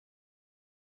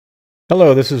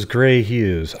Hello, this is Gray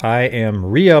Hughes. I am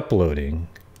re-uploading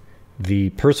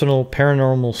the personal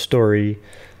paranormal story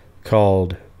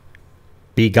called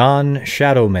Begone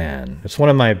Shadow Man. It's one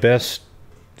of my best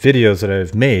videos that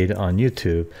I've made on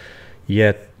YouTube,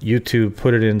 yet YouTube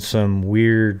put it in some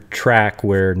weird track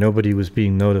where nobody was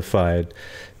being notified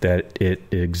that it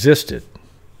existed.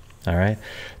 All right.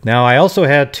 Now, I also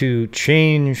had to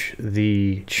change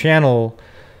the channel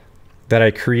that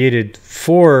I created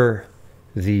for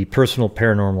the personal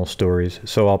paranormal stories,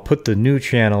 so I'll put the new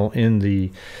channel in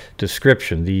the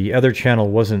description. The other channel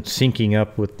wasn't syncing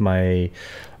up with my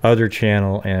other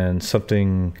channel and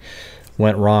something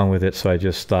went wrong with it, so I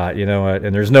just thought, you know what,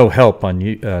 and there's no help on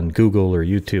Google or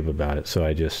YouTube about it, so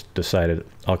I just decided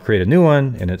I'll create a new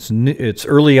one, and it's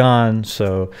early on,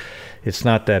 so it's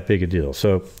not that big a deal.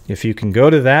 So if you can go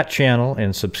to that channel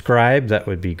and subscribe, that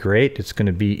would be great. It's going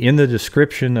to be in the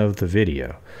description of the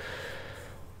video.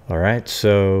 All right,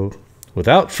 so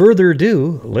without further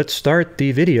ado, let's start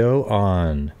the video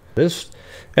on this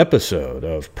episode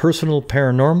of Personal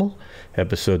Paranormal,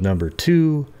 episode number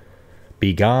 2,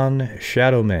 Begone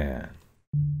Shadow Man.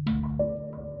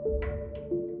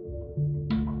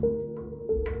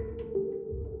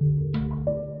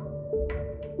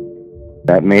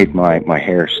 That made my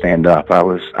hair stand up. I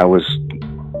was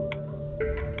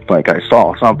like, I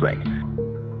saw something.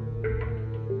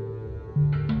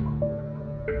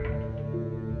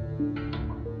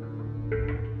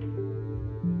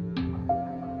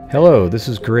 Hello, this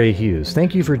is Gray Hughes.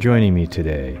 Thank you for joining me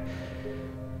today.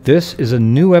 This is a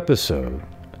new episode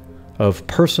of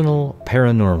Personal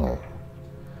Paranormal.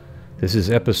 This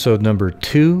is episode number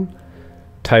 2,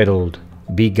 titled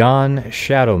Begone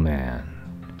Shadow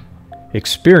Man,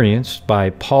 experienced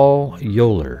by Paul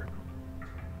Yowler.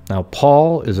 Now,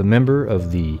 Paul is a member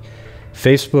of the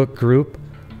Facebook group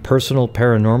Personal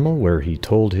Paranormal, where he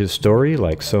told his story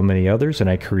like so many others, and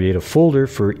I create a folder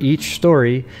for each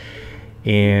story,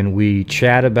 and we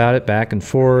chat about it back and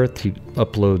forth. He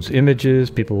uploads images,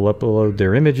 people will upload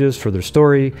their images for their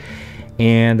story,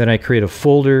 and then I create a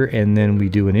folder, and then we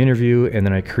do an interview, and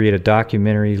then I create a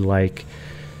documentary-like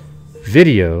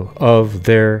video of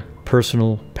their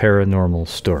personal paranormal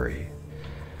story.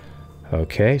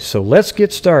 Okay, so let's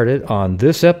get started on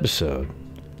this episode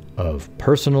of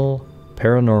Personal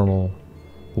Paranormal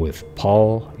with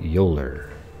Paul Yowler.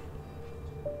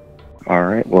 All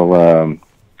right, well,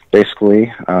 basically,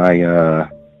 I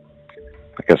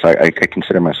guess I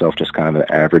consider myself just kind of an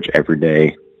average,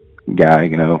 everyday guy,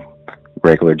 you know,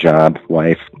 regular job,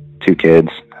 wife, 2 kids,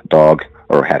 dog,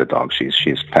 or had a dog.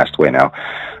 She's passed away now.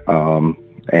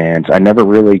 And I never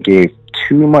really gave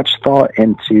too much thought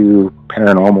into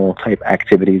paranormal type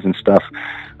activities and stuff.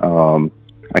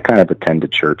 I kind of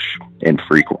attended church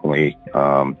infrequently,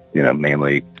 you know,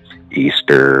 mainly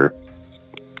Easter,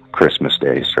 Christmas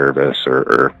Day service,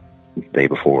 or day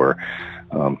before,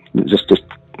 just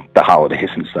the holidays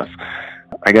and stuff.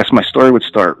 I guess my story would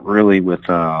start really with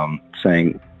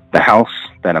saying the house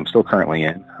that I'm still currently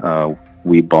in,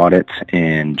 we bought it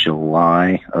in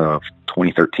July of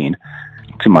 2013.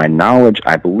 To my knowledge,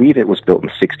 I believe it was built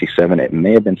in 67. It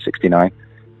may have been 69.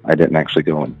 I didn't actually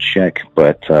go and check,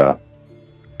 but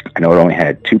I know it only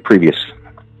had 2 previous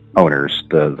owners,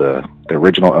 the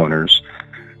original owners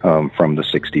from the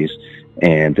 60s,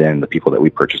 and then the people that we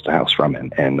purchased the house from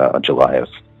in July of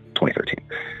 2013.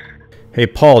 Hey,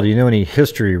 Paul, do you know any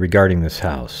history regarding this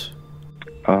house?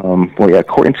 Well, yeah,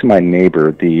 according to my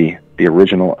neighbor, the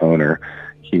original owner,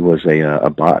 he was a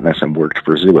botanist and worked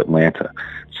for Zoo Atlanta.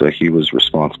 So he was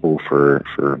responsible for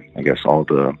I guess, all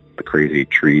the crazy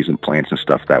trees and plants and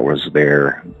stuff that was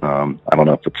there. I don't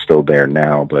know if it's still there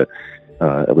now, but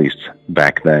at least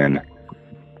back then,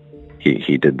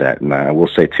 he did that. And I will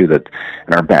say, too, that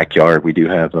in our backyard, we do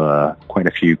have quite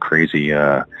a few crazy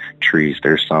trees.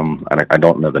 There's some, I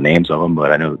don't know the names of them,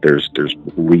 but I know there's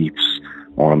leaves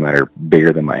on them that are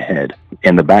bigger than my head.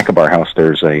 In the back of our house,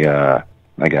 there's I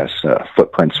guess,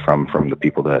 footprints from the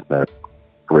people that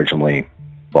originally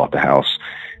bought the house.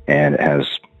 And it has,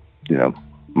 you know,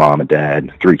 mom and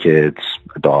dad, 3 kids,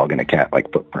 a dog, and a cat,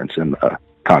 like footprints in the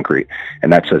concrete.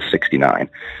 And that says 69.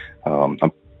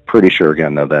 I'm pretty sure,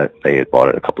 again, though, that they had bought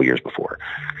it a couple years before.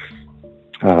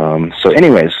 So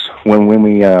anyways, when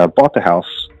we bought the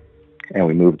house and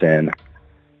we moved in,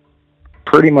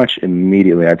 pretty much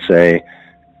immediately, I'd say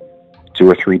 2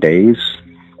 or 3 days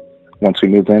once we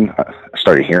moved in, I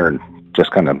started hearing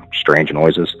just kind of strange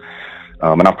noises.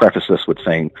 And I'll preface this with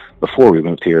saying, before we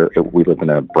moved here, we lived in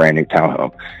a brand new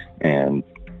townhome, and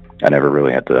I never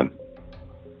really had to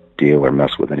deal or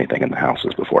mess with anything in the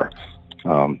houses before.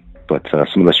 But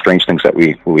some of the strange things that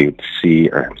we see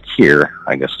or hear,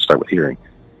 I guess, start with hearing,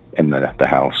 in the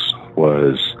house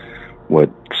was what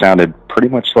sounded pretty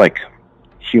much like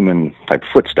human type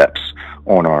footsteps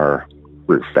on our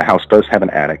roof. The house does have an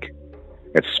attic.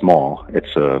 It's small.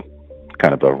 It's a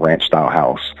kind of a ranch style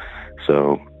house,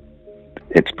 so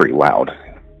it's pretty loud.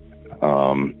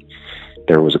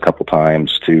 There was a couple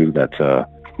times too that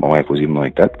my wife was even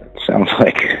like, that sounds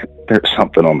like there's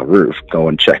something on the roof. Go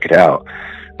and check it out.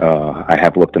 I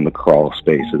have looked in the crawl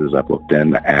spaces. I've looked in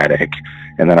the attic,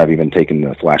 and then I've even taken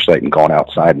the flashlight and gone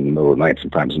outside in the middle of the night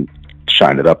sometimes and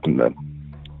shined it up in the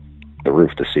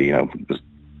roof to see, this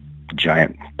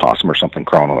giant possum or something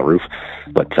crawling on the roof,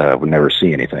 but would never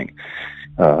see anything.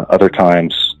 Other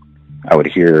times I would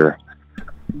hear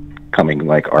coming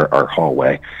like our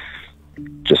hallway,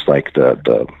 just like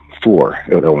the floor.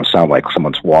 It would almost sound like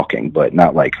someone's walking, but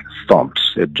not like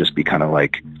thumps. It'd just be kind of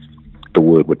like the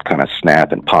wood would kind of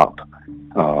snap and pop.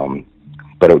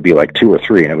 But it would be like 2 or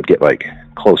 3, and it would get like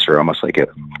closer, almost like it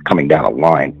coming down a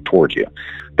line towards you.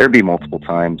 There'd be multiple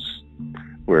times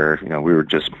where, we were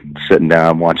just sitting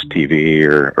down, watching TV,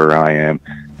 or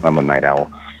I'm a night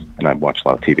owl, and I'd watch a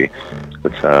lot of TV.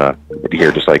 But you'd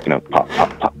hear just like, pop,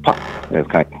 pop, pop, pop. And it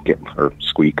would kind of get, or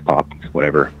squeak, pop,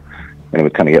 whatever. And it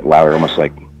would kind of get louder, almost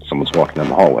like someone's walking down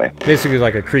the hallway. Basically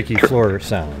like a creaky floor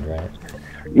sound, right?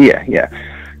 Yeah, yeah.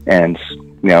 And,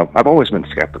 I've always been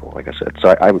skeptical, like I said.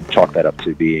 So I would chalk that up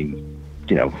to being,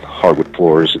 hardwood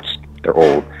floors. They're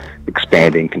old,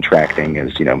 expanding, contracting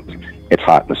as, it's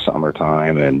hot in the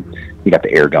summertime and you got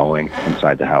the air going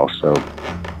inside the house. So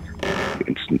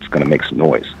it's going to make some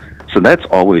noise. So that's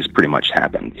always pretty much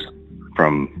happened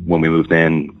from when we moved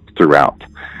in throughout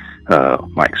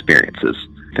my experiences.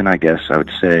 Then I guess I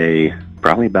would say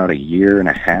probably about a year and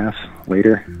a half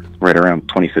later, right around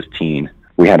 2015,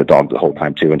 we had a dog the whole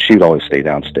time too, and she would always stay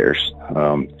downstairs.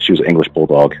 She was an English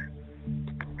bulldog,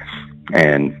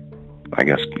 and I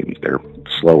guess they're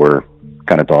slower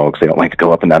kind of dogs. They don't like to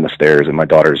go up and down the stairs, and my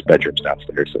daughter's bedroom's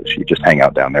downstairs, so she'd just hang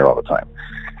out down there all the time.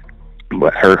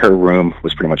 But her room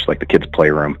was pretty much like the kids'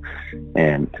 playroom,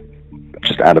 and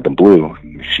just out of the blue,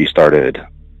 she started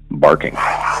barking.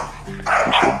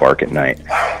 And she would bark at night,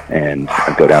 and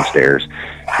I'd go downstairs,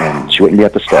 and she wouldn't be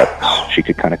at the steps. She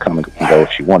could kind of come and go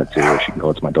if she wanted to, or she could go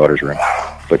into my daughter's room,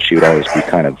 but she would always be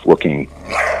kind of looking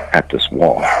at this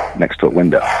wall next to a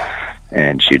window,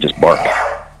 and she'd just bark.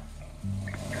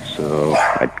 So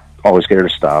I'd always get her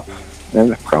to stop,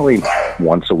 and probably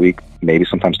once a week, maybe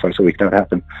sometimes twice a week, that would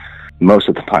happen. Most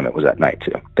of the time it was at night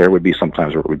too. There would be some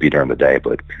times where it would be during the day,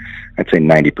 but I'd say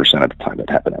 90% of the time it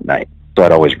happened at night. So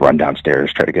I'd always run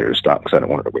downstairs, try to get her to stop because I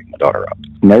didn't want her to wake my daughter up.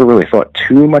 Never really thought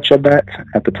too much of that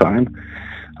at the time.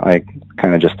 I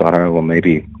kind of just thought, oh, well,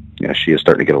 maybe, she is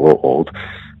starting to get a little old.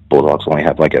 Bulldogs only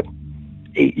have like a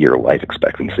 8-year life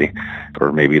expectancy.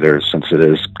 Or maybe since it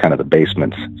is kind of the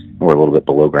basement or a little bit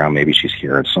below ground, maybe she's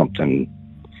hearing something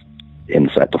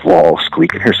inside the wall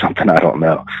squeaking or something. I don't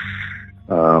know.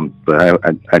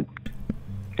 But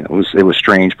it was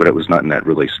strange, but it was nothing that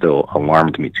really still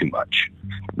alarmed me too much.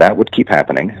 That would keep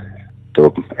happening.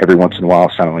 So every once in a while,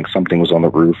 it sounded like something was on the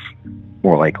roof,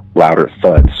 more like louder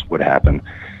thuds would happen,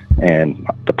 and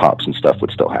the pops and stuff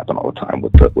would still happen all the time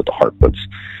with the heartbeats.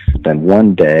 Then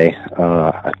one day,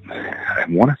 I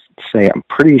want to say, I'm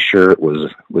pretty sure it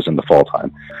was in the fall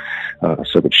time.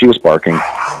 But she was barking,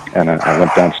 and I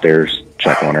went downstairs,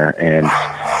 check on her, and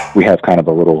we have kind of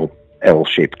a little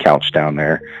L-shaped couch down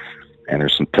there, and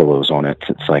there's some pillows on it.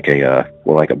 It's like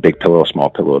like a big pillow, a small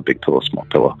pillow, a big pillow, small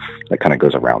pillow that kind of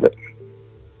goes around it.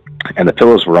 And the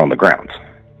pillows were on the ground.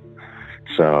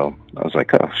 So I was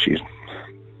like, oh, she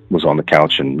was on the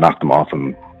couch and knocked them off,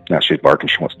 and now she's barking.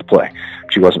 She wants to play.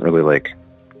 She wasn't really like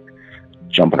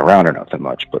jumping around or nothing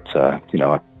much, but I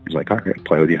was like, all right,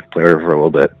 play with you, play with her for a little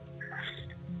bit,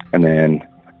 and then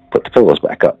put the pillows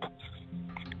back up.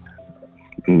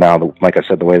 Now, like I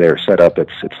said, the way they were set up,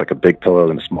 it's like a big pillow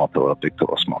and a small pillow, a big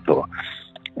pillow, small pillow.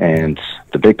 And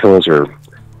the big pillows are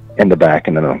in the back,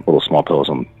 and then a little small pillows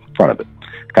in front of it,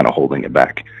 kind of holding it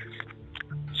back.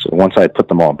 So once I put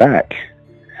them all back,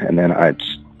 and then I'd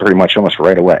pretty much almost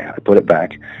right away, I put it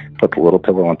back, put the little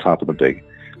pillow on top of the big.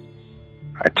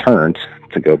 I turned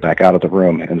to go back out of the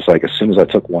room, and it's like as soon as I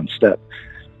took one step,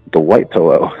 the white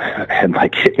pillow had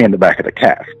like hit me in the back of the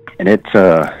calf. And it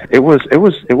was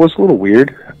a little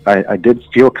weird. I did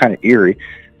feel kind of eerie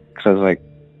because I was like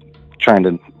trying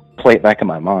to play it back in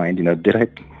my mind. Did I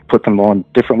put them on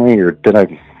differently, or did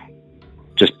I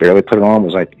just barely put it on?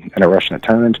 Was I in a rush and a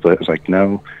turns? But it was like,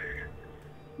 no,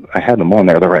 I had them on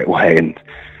there the right way. And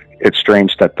it's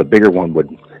strange that the bigger one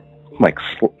would like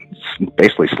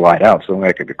basically slide out. So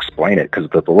I could explain it because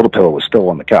the little pillow was still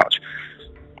on the couch.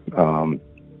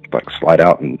 like slide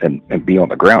out and be on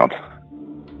the ground.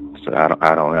 So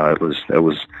I don't know. It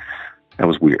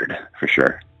was weird for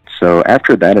sure. So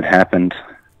after that had happened,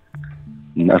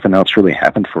 nothing else really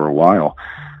happened for a while.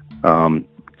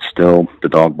 Still the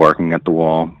dog barking at the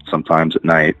wall, sometimes at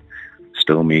night.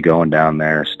 Still me going down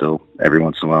there. Still every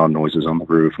once in a while noises on the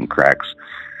roof and cracks.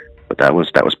 But that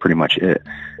was pretty much it.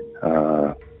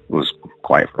 It was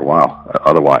quiet for a while.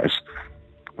 Otherwise,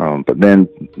 but then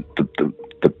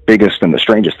the biggest and the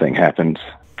strangest thing happened.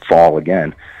 Fall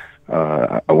again.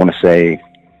 I want to say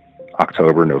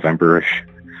October, November-ish,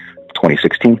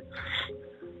 2016.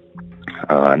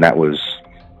 And that was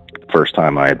the first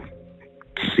time I had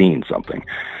seen something.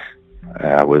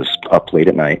 I was up late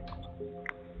at night.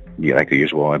 Yeah, like the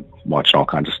usual. I'm watching all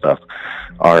kinds of stuff.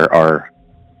 Our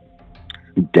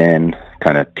den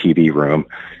kind of TV room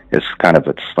is kind of,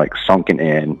 it's like sunken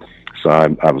in. So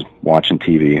I was watching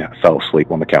TV. I fell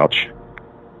asleep on the couch.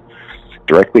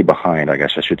 Directly behind, I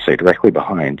guess I should say, directly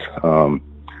behind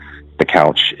the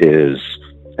couch is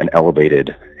an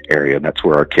elevated area. That's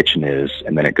where our kitchen is,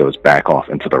 and then it goes back off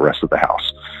into the rest of the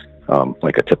house,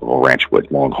 like a typical ranch wood,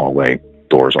 long hallway,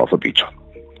 doors off of each,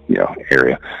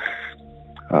 area.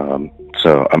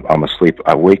 So I'm asleep.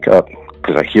 I wake up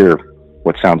because I hear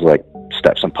what sounds like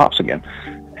steps and pops again,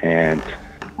 and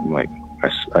I'm like,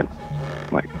 I'm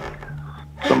like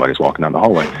somebody's walking down the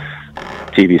hallway.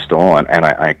 TV's still on, and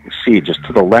I see just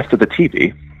to the left of the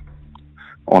TV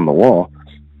on the wall,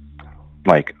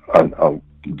 like a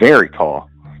very tall,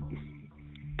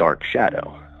 dark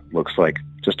shadow. Looks like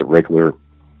just a regular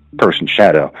person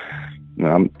shadow.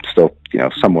 I'm still,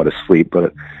 somewhat asleep,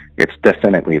 but it's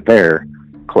definitely there,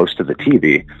 close to the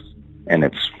TV, and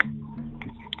it's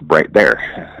right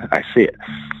there. I see it.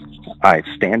 I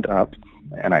stand up,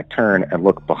 and I turn and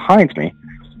look behind me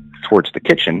towards the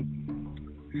kitchen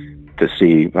to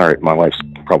see, all right, my wife's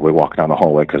probably walking down the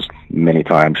hallway because many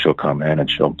times she'll come in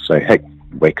and she'll say, hey,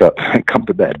 wake up and come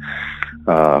to bed.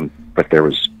 But there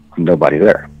was nobody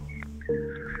there.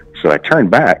 So I turned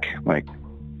back, like,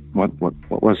 what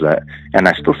was that? And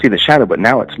I still see the shadow, but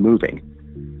now it's moving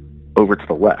over to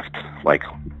the left, like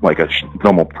a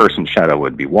normal person shadow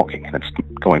would be walking, and it's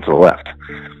going to the left.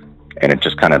 And it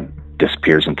just kind of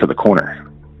disappears into the corner.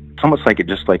 It's almost like it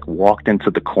just like walked into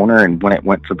the corner, and when it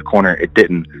went to the corner, it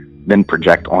didn't then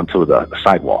project onto the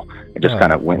sidewall. It just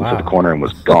kind of went into the corner and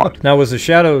was gone. Now, was the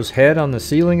shadow's head on the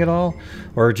ceiling at all,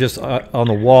 or just on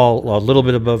the wall, a little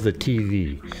bit above the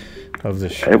TV of the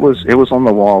show? It was on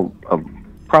the wall,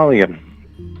 probably a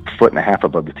foot and a half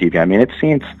above the TV. I mean, it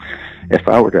seems, if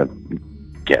I were to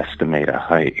guesstimate a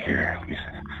height here,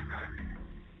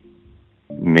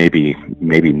 maybe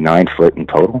 9 foot in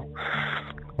total.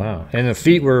 Wow. And the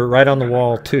feet were right on the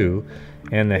wall too,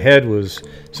 and the head was,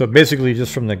 so basically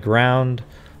just from the ground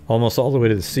almost all the way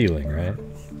to the ceiling, right?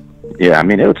 Yeah, I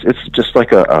mean, it's just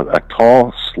like a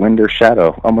tall, slender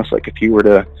shadow, almost like if you were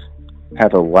to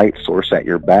have a light source at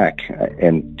your back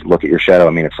and look at your shadow. I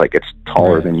mean, it's like it's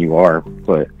taller than you are,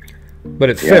 but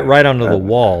it fit right onto the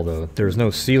wall, though. There's no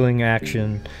ceiling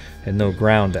action and no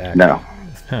ground action. No.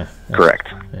 Huh. Correct.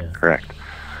 Yeah. Correct.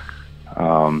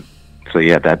 So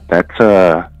yeah,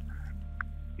 that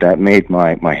made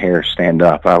my hair stand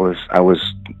up. I was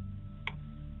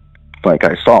like,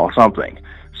 I saw something.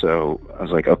 So I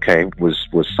was like, okay, was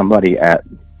somebody at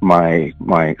my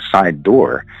side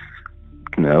door?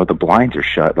 No, the blinds are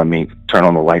shut. Let me turn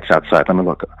on the lights outside. Let me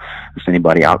look. Is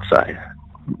anybody outside?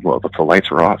 Well, if the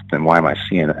lights were off, then why am I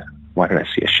seeing it? Why did I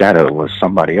see a shadow? Was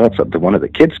somebody else up? Did one of the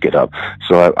kids get up?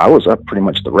 So I was up pretty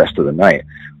much the rest of the night,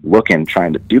 looking,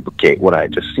 trying to duplicate what I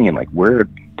had just seen. Like, where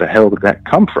the hell did that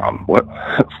come from?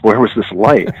 Where was this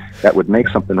light that would make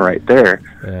something right there?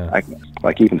 Yeah.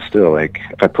 Like even still, like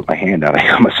if I put my hand out, I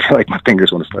almost feel like my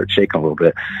fingers want to start shaking a little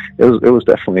bit. It was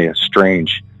definitely a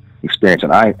strange experience,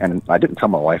 and I didn't tell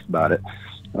my wife about it.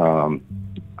 I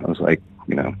was like,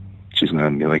 she's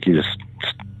gonna be like, you just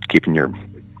keeping your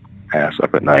ass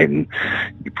up at night, and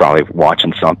you're probably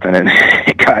watching something, and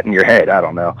it got in your head. I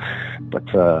don't know, but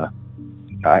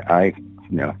I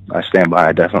stand by.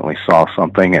 I definitely saw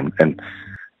something, and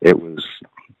it was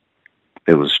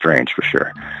strange for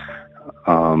sure.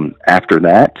 After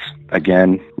that,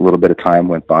 again, a little bit of time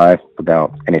went by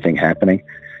without anything happening.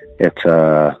 It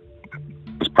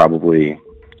was probably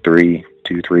 3,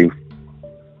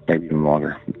 maybe even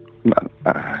longer.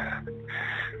 I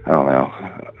don't know.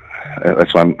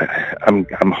 That's why I'm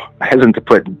hesitant to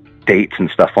put dates and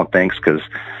stuff on things because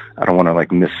I don't want to like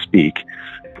misspeak.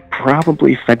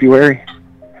 Probably February,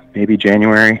 maybe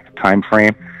January time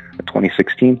frame of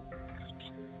 2016.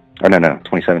 Oh, no,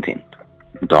 2017.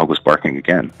 The dog was barking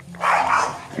again,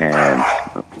 and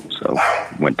so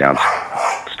went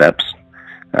steps.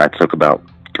 I took about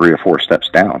 3 or 4 steps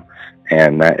down,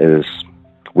 and that is,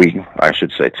 I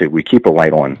should say too, we keep a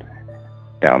light on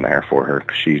down there for her,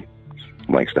 because she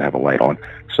likes to have a light on.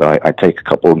 So I take a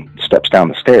couple steps down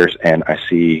the stairs, and I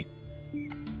see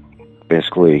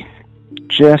basically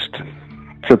just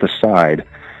to the side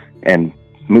and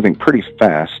moving pretty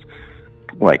fast,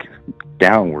 like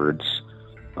downwards,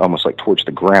 almost like towards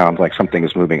the ground, like something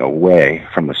is moving away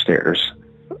from the stairs.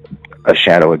 A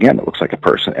shadow again that looks like a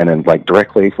person, and then like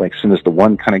directly, like as soon as the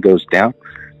one kind of goes down,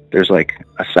 there's like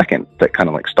a second that kind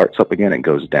of like starts up again and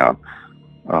goes down.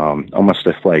 Almost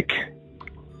if like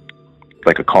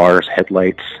a car's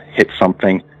headlights hit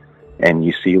something, and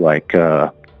you see like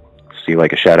a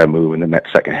shadow move, and then that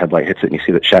second headlight hits it, and you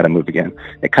see that shadow move again.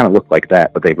 It kind of looked like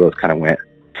that, but they both kind of went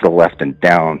to the left and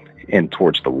down in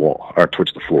towards the wall, or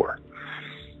towards the floor.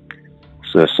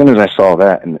 So as soon as I saw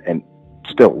that, and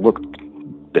still looked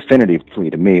definitively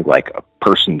to me like a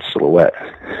person's silhouette,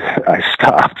 I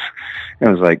stopped. And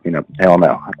I was like, hell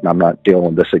no, I'm not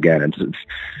dealing with this again.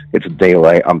 It's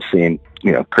daylight. I'm seeing,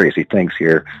 crazy things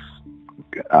here.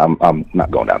 I'm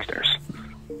not going downstairs.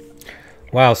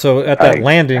 Wow. So at that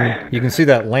landing, you can see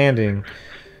that landing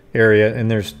area,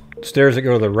 and there's stairs that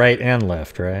go to the right and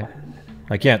left, right?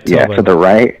 I can't tell. Yeah, to the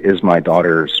right is my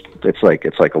daughter's. It's like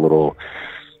a little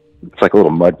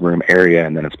mud room area,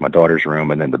 and then it's my daughter's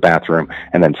room, and then the bathroom,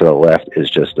 and then to the left is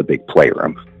just a big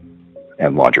playroom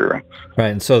and laundry room. Right,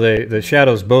 and so the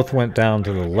shadows both went down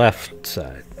to the left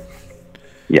side.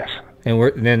 Yes.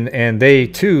 And they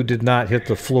too did not hit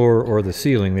the floor or the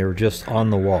ceiling. They were just on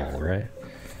the wall, right?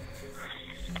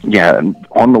 Yeah,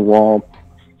 on the wall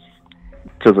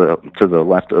to the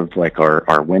left of like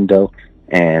our window,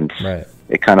 and right.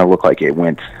 It kind of looked like it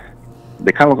went.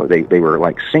 They kind of looked like they were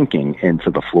like sinking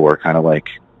into the floor, kind of like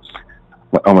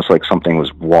almost like something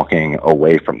was walking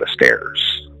away from the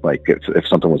stairs. Like if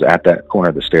something was at that corner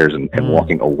of the stairs and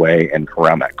walking away and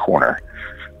around that corner,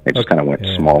 it just kind of went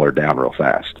smaller down real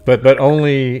fast. But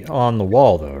only on the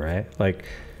wall though, right? Like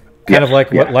kind of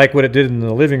like what it did in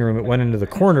the living room. It went into the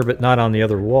corner, but not on the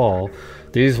other wall.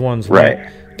 These ones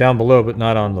went down below, but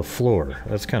not on the floor.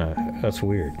 That's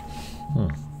weird.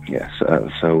 Yes.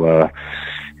 So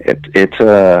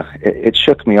it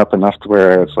shook me up enough to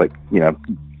where I was like, to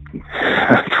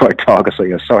our dog, I was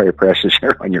like, sorry, precious,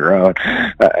 you're on your own.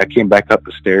 I came back up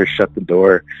the stairs, shut the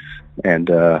door, and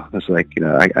I was like,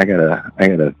 I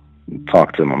gotta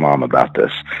talk to my mom about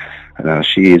this.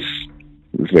 She's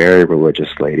a very religious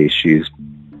lady. She's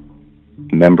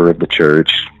a member of the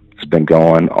church. It's been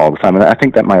going all the time, and I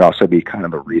think that might also be kind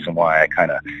of the reason why I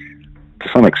kind of, to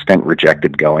some extent,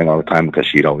 rejected going all the time, because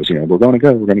she'd always, we're going to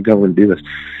go, we're going to do this.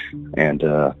 And,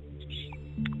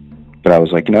 but I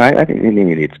was like, I think you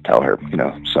need to tell her,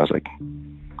 so I was like,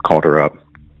 called her up.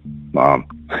 Mom,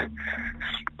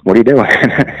 what are you doing?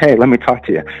 Hey, let me talk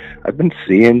to you. I've been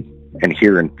seeing and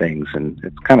hearing things, and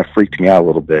it's kind of freaked me out a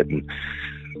little bit. And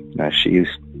she's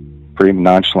pretty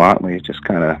nonchalantly just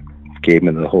kind of gave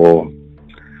me the whole,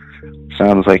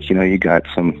 sounds like, you got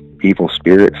some evil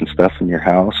spirits and stuff in your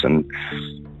house, and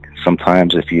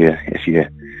sometimes if you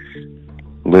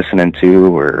listening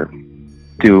to or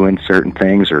doing certain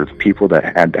things, or people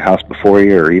that had the house before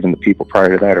you, or even the people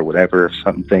prior to that, or whatever, if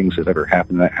some things that ever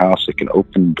happened in that house, it can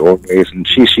open doorways. And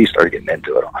she started getting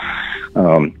into it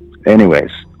all. Anyways,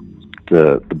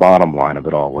 the bottom line of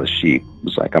it all was, she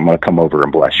was like, I'm going to come over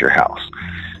and bless your house.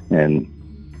 And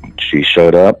she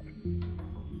showed up,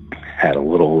 had a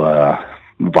little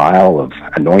vial of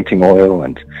anointing oil,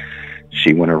 and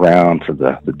she went around to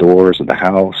the doors of the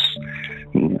house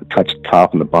and touched the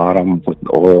top and the bottom with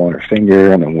the oil on her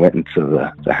finger, and then went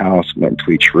into the house, went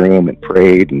into each room and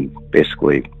prayed and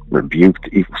basically rebuked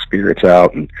the evil spirits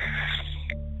out. And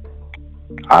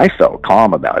I felt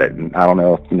calm about it, and I don't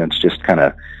know if it's just kind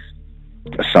of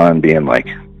a son being like,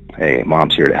 hey,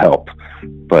 mom's here to help,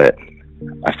 but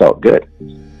I felt good.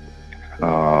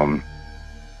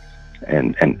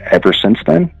 And ever since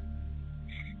then,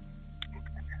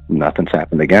 nothing's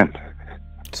happened again.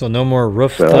 So no more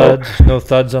roof thuds, no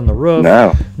thuds on the roof,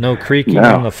 no creaking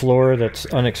on the floor that's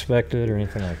unexpected or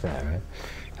anything like that, right?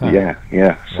 Huh.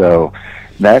 Yeah. So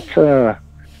that's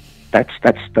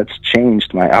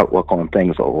changed my outlook on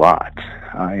things a lot.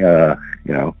 My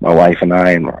wife and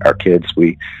I and our kids,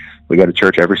 we go to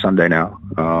church every Sunday now.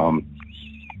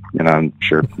 And I'm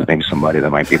sure maybe somebody that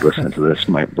might be listening to this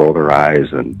might roll their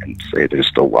eyes and say there's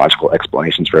still logical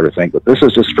explanations for everything. But this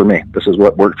is just for me. This is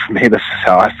what worked for me. This is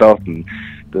how I felt. And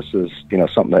this is,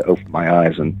 something that opened my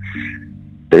eyes. And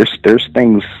there's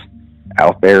things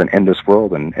out there and in this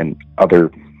world and other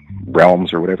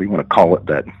realms, or whatever you want to call it,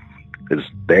 that is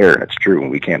there, and it's true,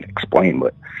 and we can't explain.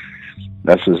 But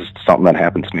this is something that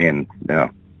happened to me, and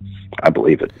I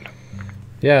believe it.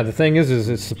 Yeah, the thing is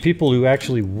it's the people who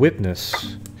actually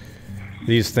witness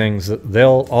these things that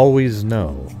they'll always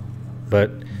know.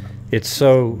 But it's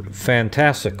so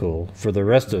fantastical for the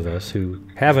rest of us who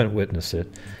haven't witnessed it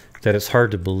that it's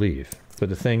hard to believe. But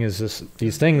the thing is,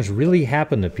 these things really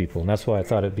happen to people, and that's why I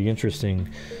thought it'd be interesting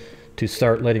to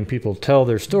start letting people tell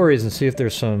their stories and see if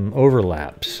there's some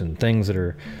overlaps and things that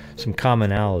are some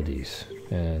commonalities.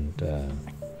 And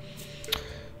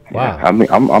wow, yeah, I mean,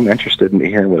 I'm interested in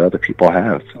hearing what other people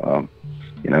have.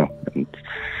 You know, and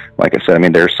like I said, I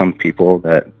mean, there's some people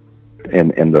that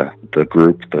in the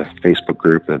group, the Facebook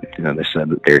group, that they said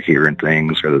that they're hearing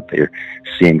things or that they're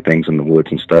seeing things in the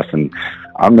woods and stuff. And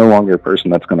I'm no longer a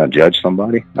person that's going to judge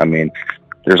somebody. I mean,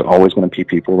 there's always going to be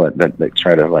people that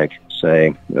try to like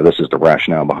say, this is the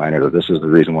rationale behind it, or this is the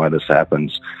reason why this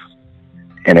happens.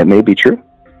 And it may be true,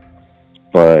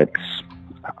 but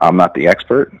I'm not the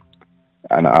expert,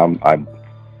 and I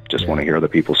just want to hear other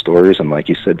people's stories. And like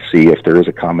you said, see if there is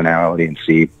a commonality and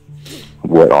see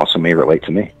what also may relate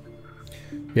to me.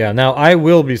 Yeah. Now I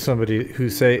will be somebody who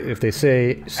if they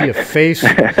see a face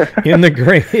in the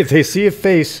grain, if they see a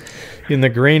face in the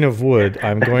grain of wood,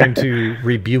 I'm going to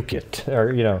rebuke it,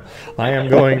 or I am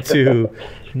going to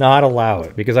not allow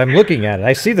it, because I'm looking at it.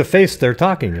 I see the face they're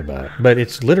talking about, but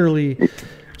it's literally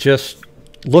just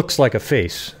looks like a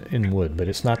face in wood, but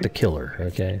it's not the killer.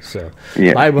 Okay, so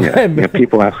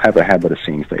people have a habit of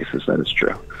seeing faces. That is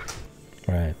true.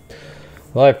 Right.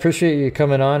 Well, I appreciate you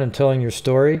coming on and telling your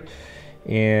story.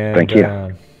 And thank you.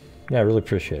 Yeah, I really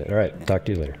appreciate it. All right, talk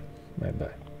to you later. Bye.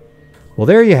 Well,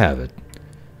 there you have it.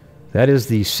 That is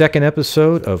the second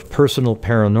episode of Personal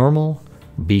Paranormal,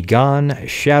 Begone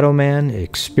Shadow Man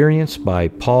Experience by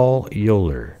Paul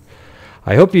Yowler.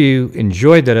 I hope you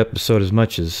enjoyed that episode as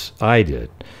much as I did.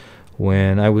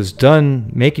 When I was done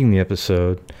making the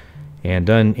episode and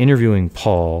done interviewing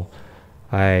Paul,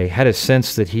 I had a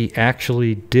sense that he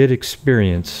actually did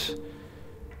experience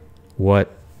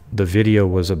what the video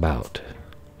was about.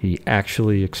 He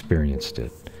actually experienced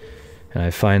it. And I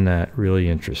find that really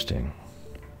interesting.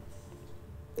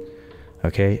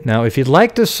 Okay, now if you'd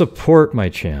like to support my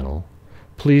channel,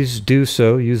 please do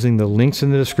so using the links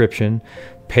in the description,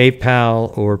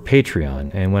 PayPal or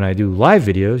Patreon. And when I do live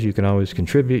videos, you can always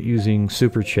contribute using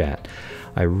Super Chat.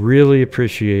 I really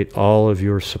appreciate all of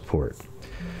your support.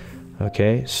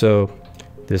 Okay, so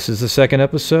this is the second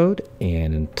episode,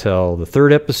 and until the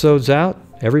third episode's out,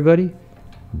 everybody,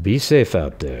 be safe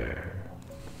out there.